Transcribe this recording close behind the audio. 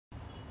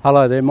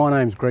Hello there, my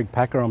name's Greg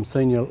Packer. I'm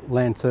Senior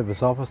Land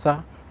Service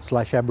Officer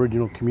 /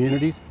 Aboriginal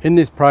Communities. In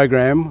this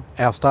program,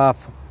 our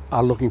staff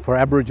are looking for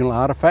Aboriginal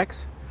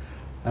artefacts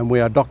and we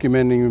are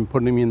documenting and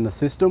putting them in the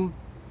system,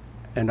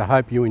 and I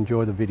hope you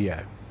enjoy the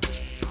video.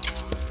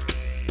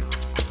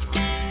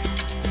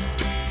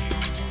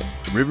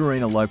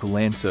 Riverina Local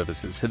Land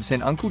Services have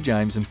sent Uncle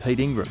James and Pete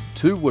Ingram,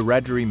 two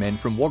Wiradjuri men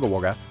from Wagga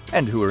Wagga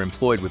and who are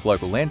employed with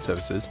Local Land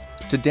Services,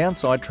 to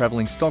Downside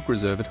Travelling Stock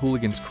Reserve at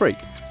Hooligans Creek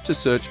to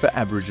search for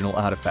Aboriginal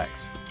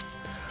artefacts.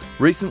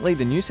 Recently,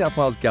 the New South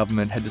Wales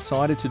Government had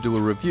decided to do a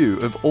review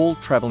of all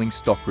travelling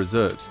stock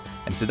reserves,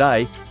 and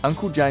today,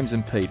 Uncle James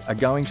and Pete are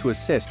going to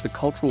assess the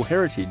cultural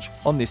heritage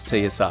on this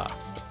TSR.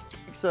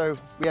 So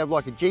we have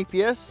like a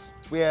GPS,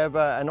 we have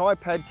an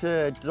iPad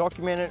to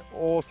document it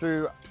all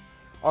through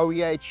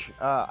OEH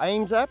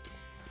AIMS app,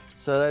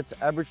 so that's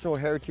Aboriginal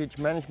Heritage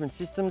Management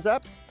Systems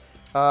app.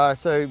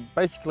 So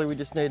basically we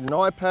just need an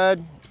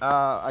iPad,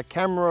 a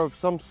camera of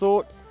some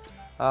sort,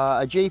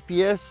 a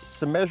GPS,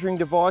 some measuring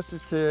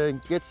devices to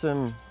get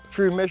some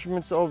true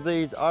measurements of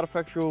these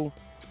artefactual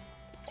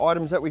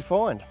items that we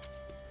find.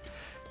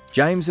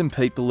 James and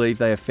Pete believe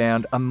they have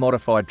found a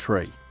modified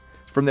tree.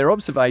 From their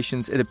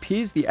observations, it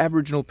appears the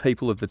Aboriginal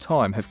people of the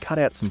time have cut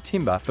out some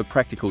timber for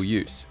practical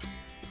use.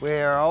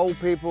 Where our old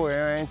people,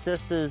 our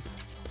ancestors,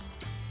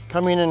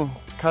 come in and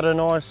cut a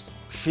nice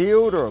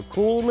shield or a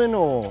coolman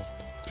or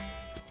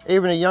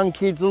even a young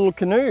kid's little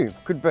canoe,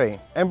 could be.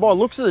 And by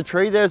looks of the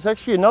tree, there's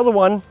actually another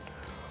one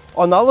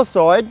on the other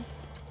side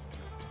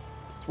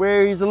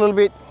where he's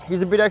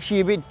actually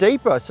a bit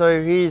deeper,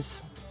 so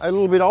he's a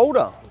little bit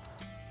older.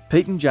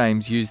 Pete and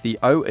James use the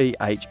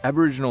OEH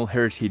Aboriginal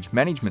Heritage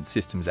Management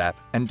Systems app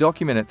and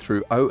document it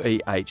through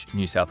OEH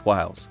New South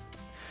Wales.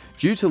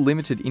 Due to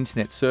limited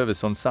internet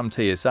service on some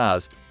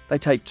TSRs, they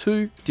take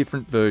two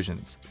different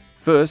versions.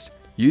 First,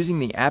 using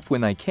the app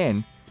when they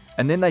can,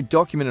 and then they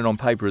document it on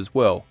paper as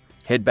well,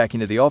 head back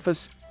into the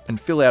office and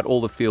fill out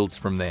all the fields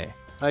from there.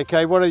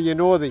 Okay, what are your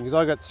northings?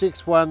 I got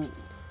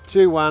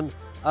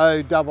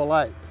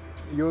 6121088.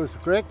 Yours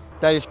correct?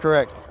 That is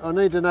correct. I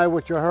need to know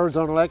what your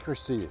horizontal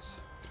accuracy is.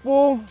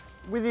 Well,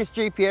 with this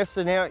GPS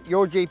and now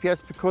your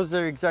GPS, because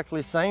they're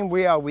exactly the same,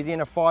 we are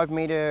within a 5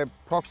 metre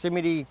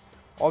proximity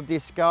of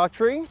this scar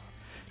tree.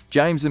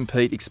 James and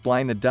Pete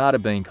explain the data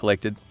being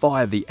collected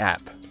via the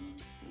app.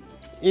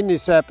 In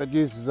this app, it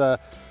uses a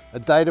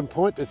datum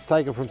point that's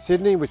taken from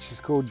Sydney, which is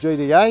called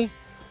GDA.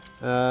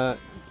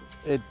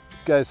 It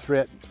goes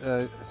throughout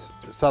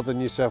southern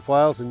New South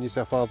Wales and New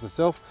South Wales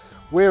itself.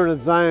 We're in a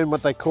zone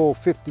what they call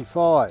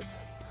 55,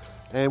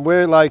 and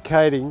we're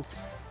locating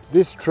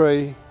this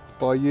tree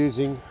by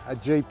using a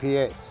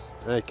GPS,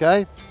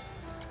 okay?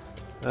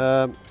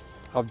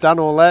 I've done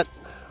all that.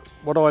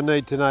 What I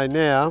need to know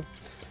now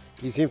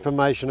is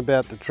information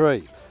about the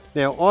tree.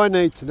 Now I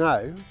need to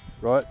know,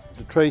 right,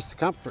 the tree's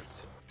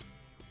circumference.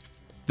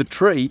 The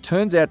tree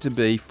turns out to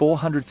be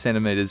 400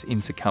 centimetres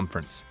in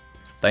circumference.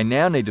 They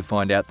now need to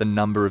find out the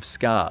number of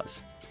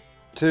scars.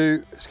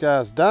 2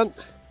 scars done.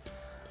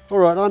 All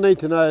right, I need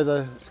to know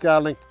the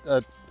scar length.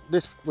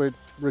 We'll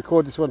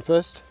record this one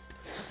first.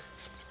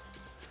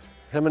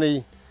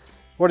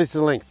 What is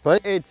the length,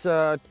 Pete? It's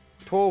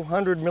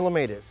 1200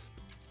 millimetres.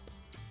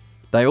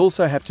 They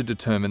also have to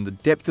determine the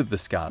depth of the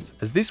scars,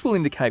 as this will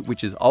indicate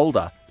which is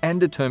older and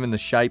determine the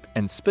shape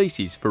and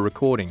species for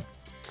recording.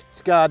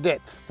 Scar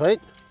depth,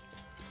 Pete?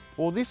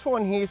 Well, this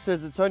one here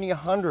says it's only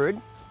 100,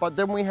 but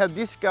then we have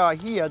this scar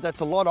here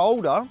that's a lot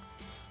older.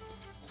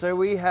 So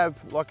we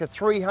have like a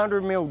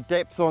 300 mil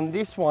depth on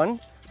this one,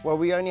 while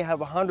we only have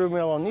 100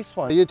 mil on this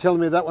one. Are you telling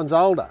me that one's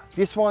older?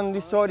 This one,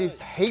 this side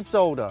is heaps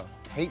older.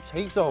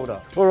 Heaps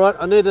older. All right,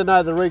 I need to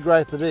know the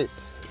regrowth of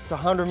this. It's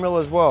 100 mil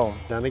as well.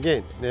 Done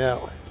again.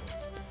 Now,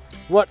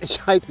 what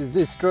shape is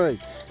this tree?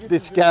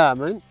 This scar,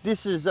 man?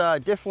 This is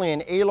definitely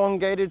an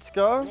elongated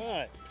scar.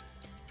 Right.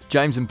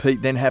 James and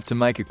Pete then have to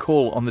make a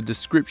call on the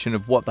description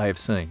of what they have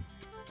seen.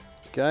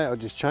 Okay, I'll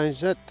just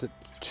change that to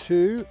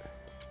 2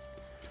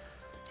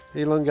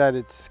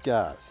 elongated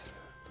scars.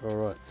 All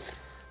right.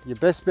 Your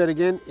best bet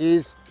again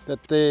is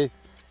that they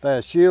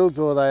are shields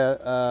or they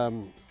are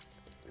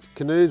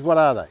canoes. What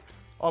are they?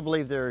 I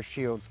believe they're a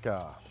shield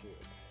scar.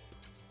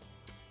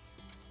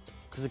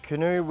 Because a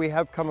canoe, we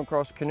have come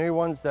across canoe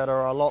ones that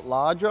are a lot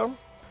larger,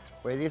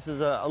 where this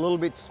is a little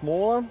bit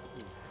smaller.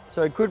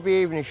 So it could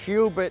be even a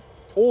shield, but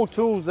all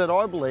tools that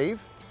I believe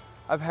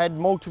have had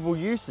multiple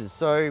uses.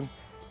 So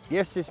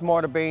yes, this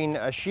might have been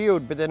a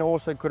shield, but then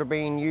also could have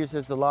been used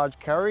as a large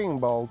carrying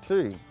bowl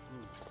too,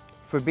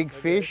 for big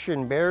fish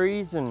and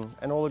berries and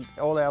all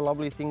our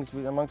lovely things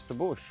amongst the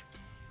bush.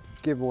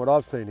 Given what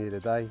I've seen here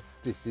today,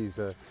 this is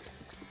a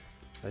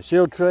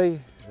shield tree.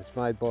 It's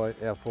made by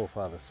our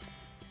forefathers.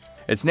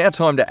 It's now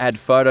time to add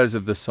photos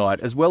of the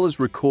site as well as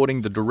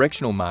recording the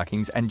directional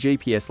markings and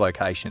GPS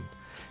location.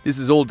 This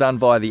is all done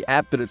via the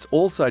app, but it's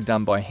also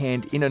done by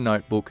hand in a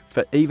notebook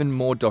for even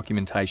more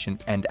documentation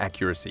and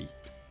accuracy.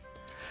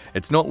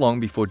 It's not long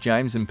before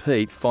James and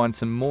Pete find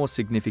some more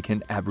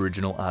significant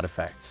Aboriginal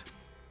artefacts.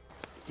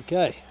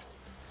 Okay,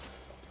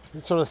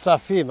 this sort of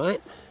stuff here,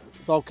 mate.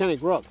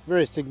 volcanic rock,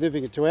 very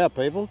significant to our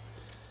people,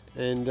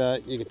 and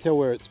you can tell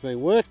where it's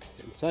been worked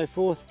and so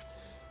forth,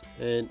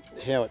 and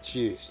how it's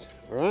used.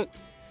 All right.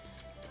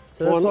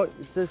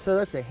 So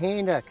that's a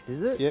hand axe,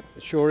 is it? Yep,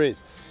 it sure is.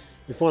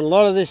 We find a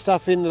lot of this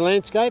stuff in the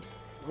landscape.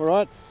 All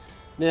right.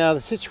 Now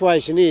the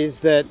situation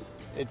is that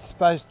it's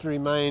supposed to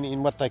remain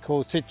in what they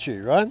call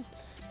situ, right?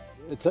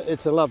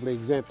 It's a lovely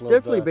example of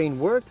definitely been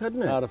worked,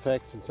 hasn't it?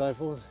 Artefacts and so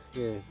forth.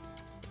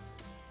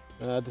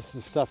 Yeah. This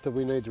is stuff that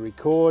we need to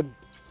record,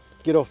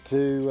 get off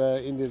to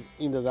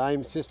into the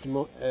AIM system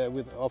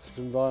with Office of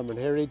Environment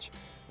Heritage,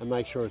 and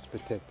make sure it's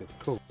protected.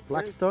 Cool.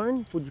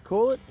 Blackstone, would you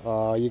call it?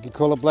 You can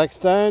call it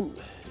blackstone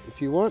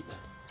if you want.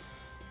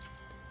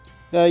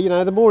 You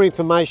know, the more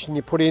information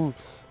you put in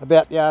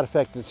about the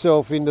artefact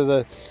itself into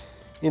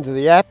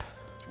the app,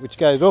 which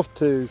goes off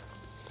to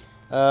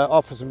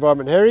Office of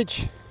Environment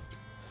Heritage,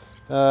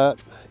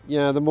 you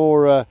know, the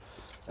more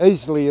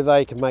easily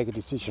they can make a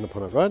decision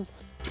upon it, right?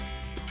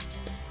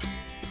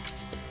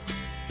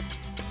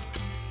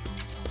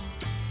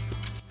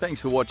 Thanks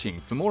for watching.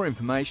 For more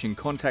information,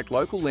 contact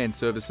local land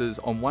services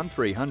on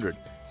 1300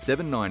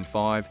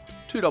 795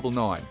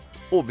 299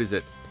 or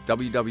visit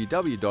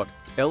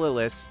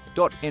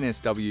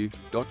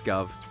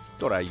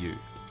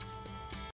www.lls.nsw.gov.au.